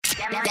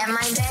That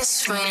my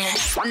best friend.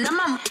 That's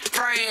my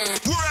friend.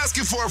 We're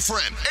asking for a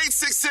friend.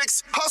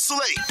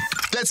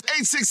 866-HUSTLE-8. That's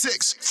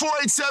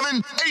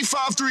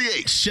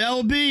 866-487-8538.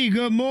 Shelby,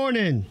 good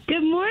morning.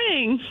 Good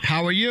morning.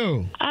 How are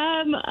you?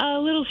 I'm a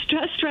little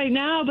stressed right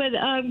now, but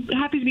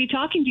happy to be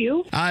talking to you.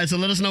 All right, so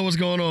let us know what's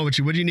going on with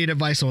you. What do you need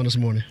advice on this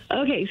morning?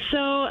 Okay,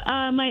 so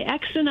my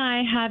ex and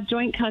I have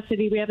joint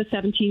custody. We have a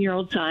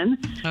 17-year-old son.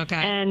 Okay.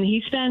 And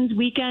he spends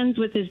weekends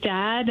with his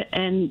dad,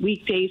 and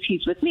weekdays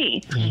he's with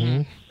me.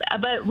 Mm-hmm.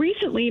 But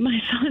recently,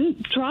 my son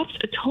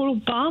dropped a total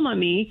bomb on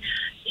me.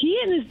 He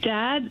and his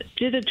dad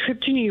did a trip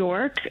to New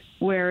York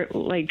where,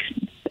 like,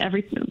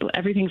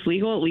 everything's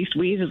legal. At least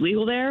weed is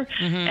legal there.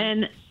 Mm-hmm.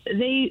 And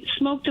they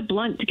smoked a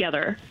blunt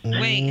together.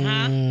 Wait,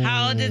 huh?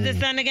 How old is the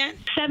son again?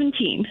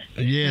 17.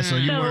 Yeah, so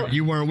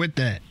you weren't with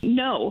that.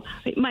 No,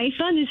 my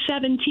son is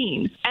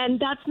 17, and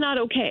that's not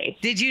okay.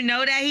 Did you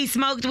know that he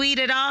smoked weed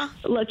at all?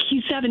 Look,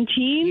 he's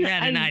 17. You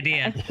had an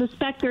idea. I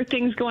suspect there are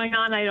things going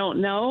on I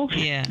don't know.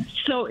 Yeah.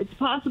 So it's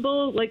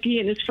possible, like, he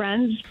and his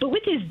friends, but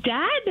with his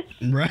dad?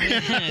 Right.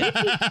 With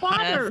his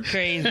father. That's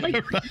crazy.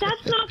 Like,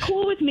 that's not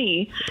cool with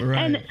me. Right.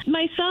 And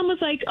my son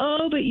was like,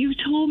 oh, but you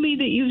told me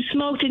that you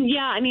smoked. And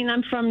yeah, I mean,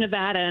 I'm from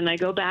Nevada, and I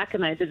go back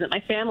and I visit my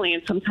family,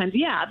 and sometimes,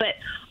 yeah. But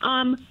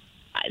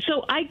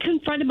so I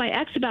confronted my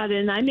ex about it,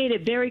 and I made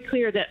it very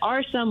clear that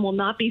our son will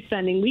not be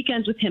spending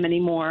weekends with him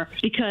anymore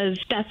because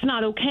that's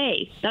not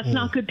okay. That's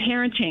not good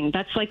parenting.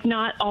 That's, like,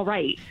 not all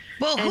right.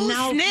 Well, and who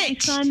now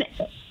snitched?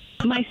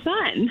 My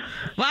son.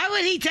 Why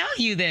would he tell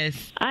you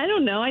this? I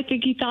don't know. I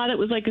think he thought it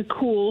was like a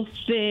cool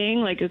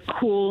thing, like a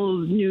cool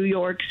New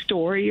York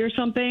story or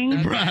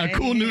something. Right,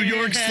 cool New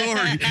York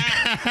story.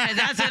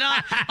 That's what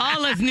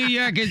all us New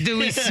Yorkers do.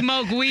 We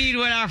smoke weed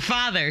with our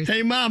fathers.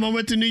 Hey, Mom, I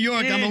went to New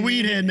York. I'm a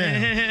weed head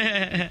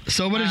now.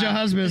 So what did your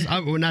husband's,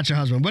 well, not your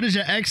husband, what did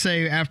your ex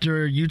say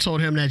after you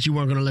told him that you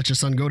weren't going to let your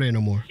son go there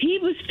no more? He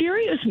was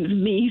furious with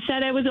me. He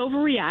said I was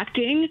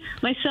overreacting.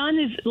 My son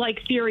is,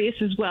 like,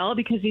 furious as well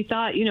because he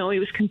thought, he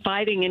was confiding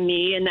in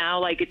me, and now,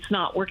 like, it's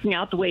not working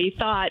out the way he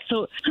thought.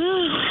 So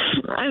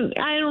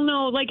I don't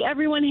know. Like,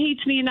 everyone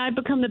hates me, and I've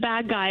become the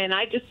bad guy, and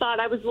I just thought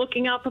I was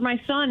looking out for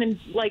my son and,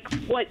 like,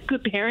 what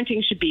good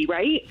parenting should be,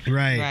 right?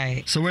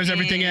 Right. So where's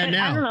everything at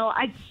now? I don't know.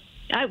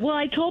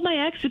 I told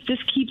my ex if this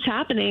keeps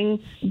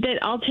happening that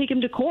I'll take him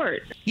to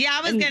court. Yeah,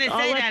 I was going to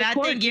say that. I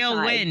think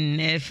you'll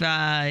win if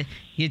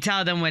you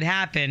tell them what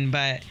happened,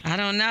 but I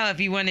don't know if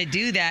you want to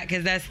do that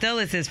because that still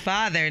is his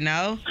father,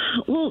 no?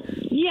 Well,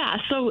 yeah,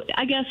 so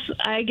I guess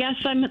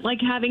I'm,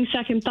 like, having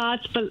second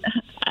thoughts, but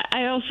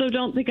I also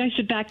don't think I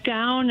should back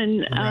down,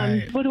 and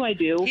what do I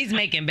do? He's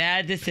making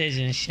bad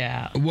decisions,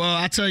 Shal. Well,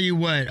 I tell you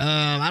what,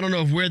 I don't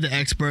know if we're the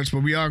experts,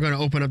 but we are going to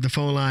open up the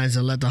phone lines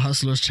and let the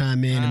hustlers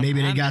chime in, and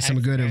maybe they got some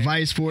good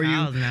advice for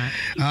you.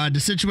 The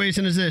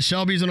situation is this.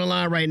 Shelby's on the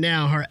line right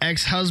now. Her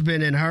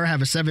ex-husband and her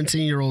have a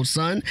 17-year-old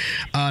son.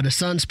 The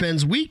son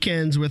spends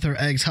weekends with her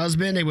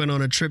ex-husband. They went on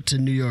a trip to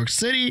New York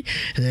City,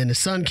 and then the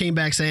son came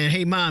back saying,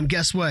 hey, Mom,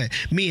 guess what?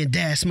 Me and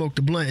Dad smoked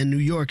a blunt in New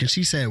York. And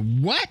she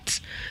said, what?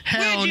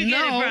 Hell Where'd you no.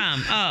 get it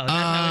from? Oh, that's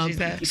not what she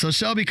said. So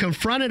Shelby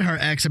confronted her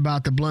ex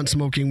about the blunt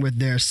smoking with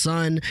their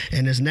son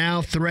and is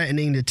now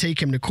threatening to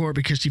take him to court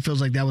because she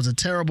feels like that was a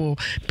terrible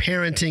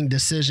parenting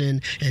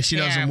decision and she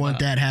doesn't want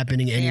that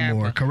happening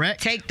anymore,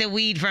 correct? Take the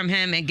weed from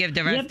him and give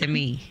the rest to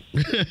me.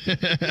 All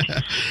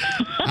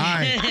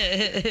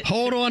right.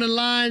 Hold on the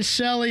line,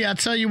 Shelly. I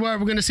tell you what,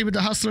 we're going to see what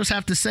the hustlers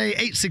have to say.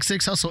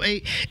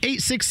 866-HUSTLE-8,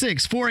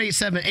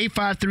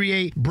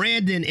 866-487-8538.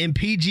 Brandon in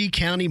PG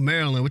County,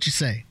 Maryland. What you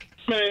say?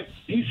 Man,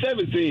 he's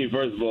 17,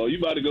 first of all. You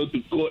about to go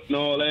through court and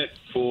all that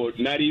for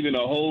not even a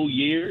whole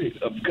year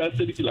of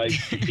custody? Like,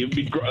 you'll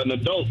be an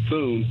adult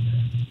soon.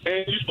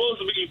 And you're supposed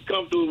to be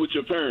comfortable with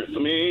your parents. I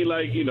mean, it ain't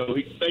like, he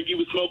think he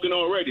was smoking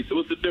already. So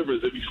what's the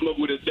difference if he smoked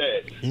with his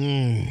dad?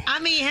 I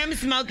mean, him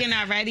smoking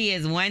already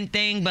is one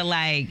thing, but,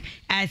 like,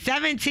 at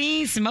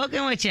 17,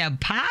 smoking with your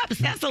pops,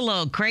 that's a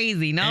little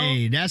crazy, no?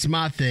 Hey, that's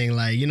my thing.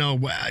 Like,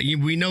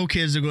 we know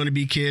kids are going to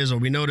be kids, or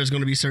we know there's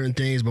going to be certain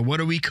things, but what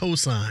do we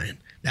co-sign?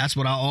 That's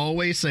what I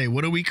always say.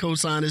 What do we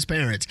co-sign as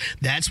parents?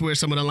 That's where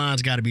some of the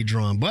lines got to be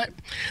drawn. But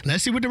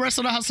let's see what the rest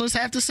of the hustlers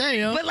have to say,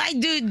 yo. But, like,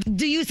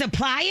 do you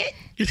supply it?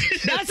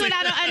 That's what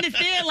I don't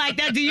understand. Like,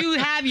 that, do you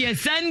have your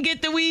son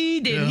get the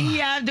weed? Did he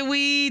have the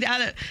weed?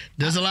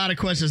 There's a lot of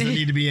questions that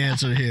need to be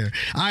answered here.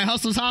 All right,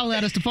 hustlers, holler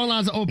at us. The phone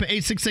lines are open.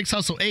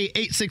 866-HUSTLE-8,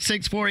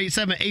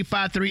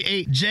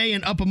 866-487-8538. Jay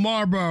in Upper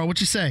Marlboro, what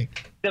you say?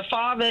 The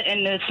father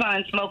and the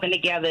son smoking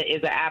together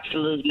is an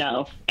absolute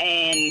no.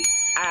 And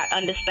I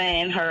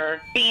understand her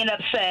being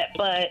upset,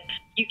 but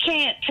you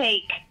can't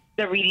take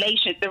the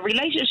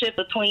relationship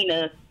between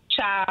a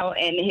child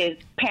and his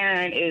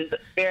parent is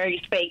very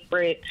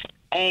sacred,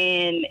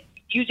 and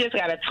you just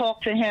got to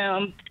talk to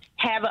him,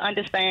 have an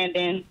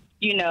understanding.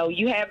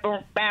 You have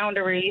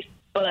boundaries,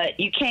 but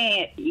you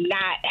can't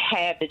not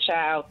have the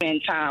child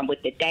spend time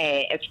with the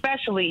dad,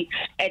 especially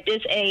at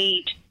this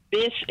age.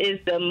 This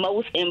is the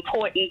most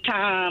important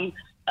time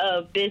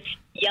of this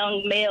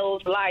young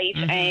male's life,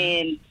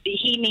 and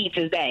he needs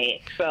his dad.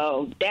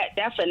 So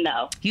that's a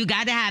no. You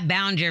got to have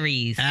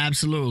boundaries.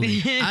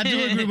 Absolutely. I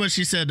do agree with what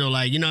she said, though.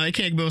 Like, it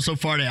can't go so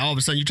far that all of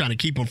a sudden you're trying to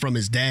keep him from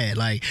his dad.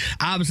 Like,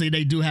 obviously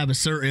they do have a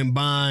certain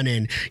bond,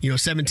 and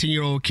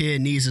 17-year-old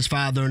kid needs his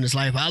father in his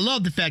life. I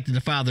love the fact that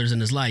the father's in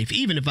his life,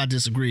 even if I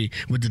disagree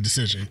with the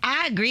decision.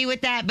 I agree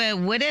with that, but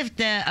what if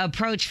the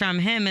approach from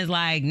him is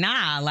like,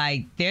 nah,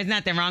 like there's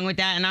nothing wrong with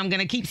that, and I'm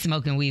gonna keep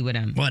smoking weed with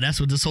him? Well, that's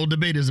what this whole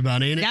debate is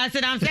about, ain't it? That's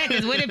what I'm saying.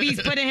 Because what if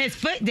he's putting his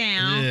foot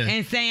down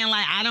and saying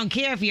like, I don't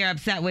care if you're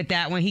upset with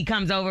that. When he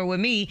comes over with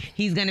me,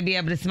 he's gonna be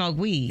able to smoke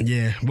weed.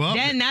 Yeah. Well,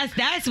 then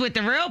that's what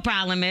the real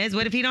problem is.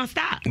 What if he don't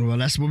stop? Well,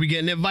 that's what we're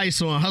getting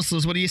advice on.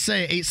 Hustlers, what do you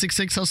say?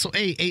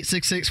 866-HUSTLE-8,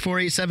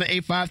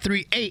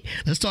 866-487-8538.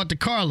 Let's talk to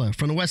Carla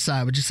from the West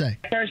Side. What'd you say?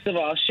 First of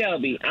all,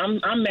 Shelby, I'm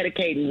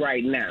medicating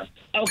right now.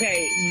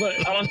 Okay, but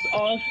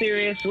all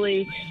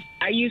seriously,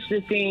 I used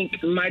to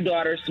think my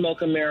daughter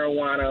smoking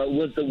marijuana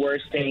was the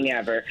worst thing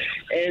ever.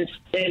 And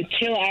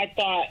until I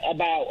thought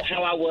about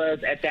how I was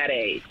at that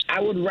age. I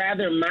would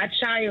rather my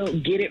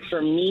child get it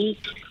from me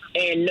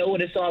and know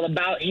what it's all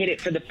about, hit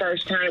it for the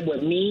first time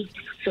with me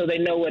so they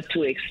know what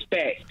to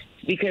expect.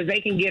 Because they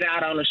can get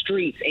out on the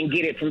streets and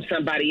get it from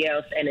somebody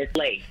else and it's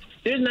late.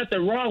 There's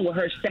nothing wrong with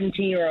her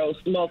 17-year-old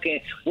smoking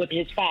with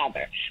his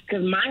father.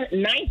 Because my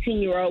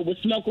 19-year-old was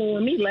smoking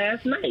with me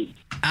last night.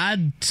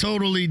 I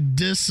totally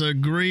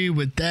disagree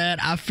with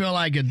that. I feel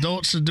like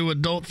adults should do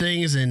adult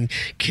things and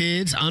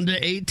kids under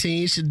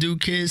 18 should do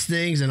kids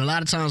things. And a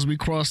lot of times we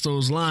cross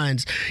those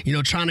lines,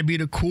 trying to be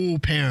the cool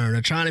parent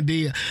or trying to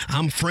be,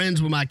 I'm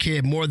friends with my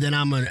kid more than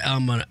I'm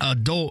an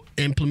adult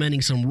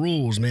implementing some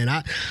rules, man.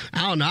 I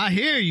don't know. I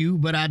hear you,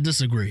 but I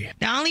disagree.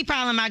 The only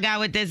problem I got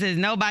with this is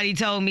nobody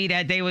told me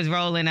that they was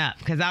rolling up,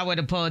 because I would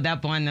have pulled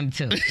up on them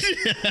too.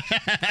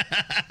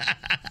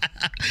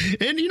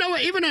 And you know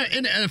what? Even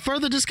in a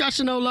further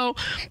discussion, Lo,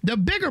 the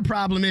bigger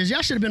problem is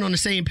y'all should have been on the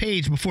same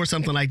page before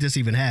something like this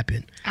even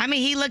happened. I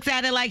mean, he looks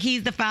at it like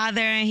he's the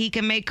father and he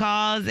can make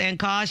calls and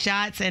call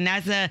shots, and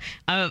that's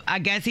I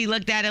guess he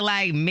looked at it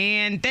like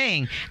man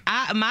thing.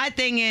 My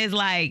thing is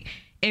like,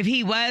 if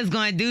he was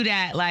going to do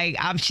that, like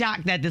I'm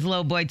shocked that this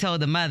little boy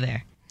told the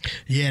mother.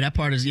 Yeah, that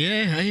part is,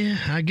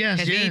 I guess.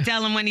 Because he didn't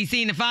tell him when he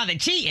seen the father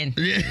cheating.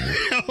 Yeah.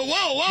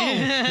 Whoa.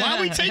 Why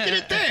are we taking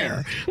it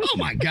there? Oh,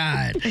 my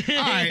God. All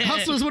right,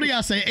 hustlers, what do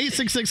y'all say?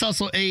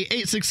 866-HUSTLE-8,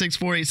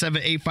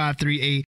 866-487-8538.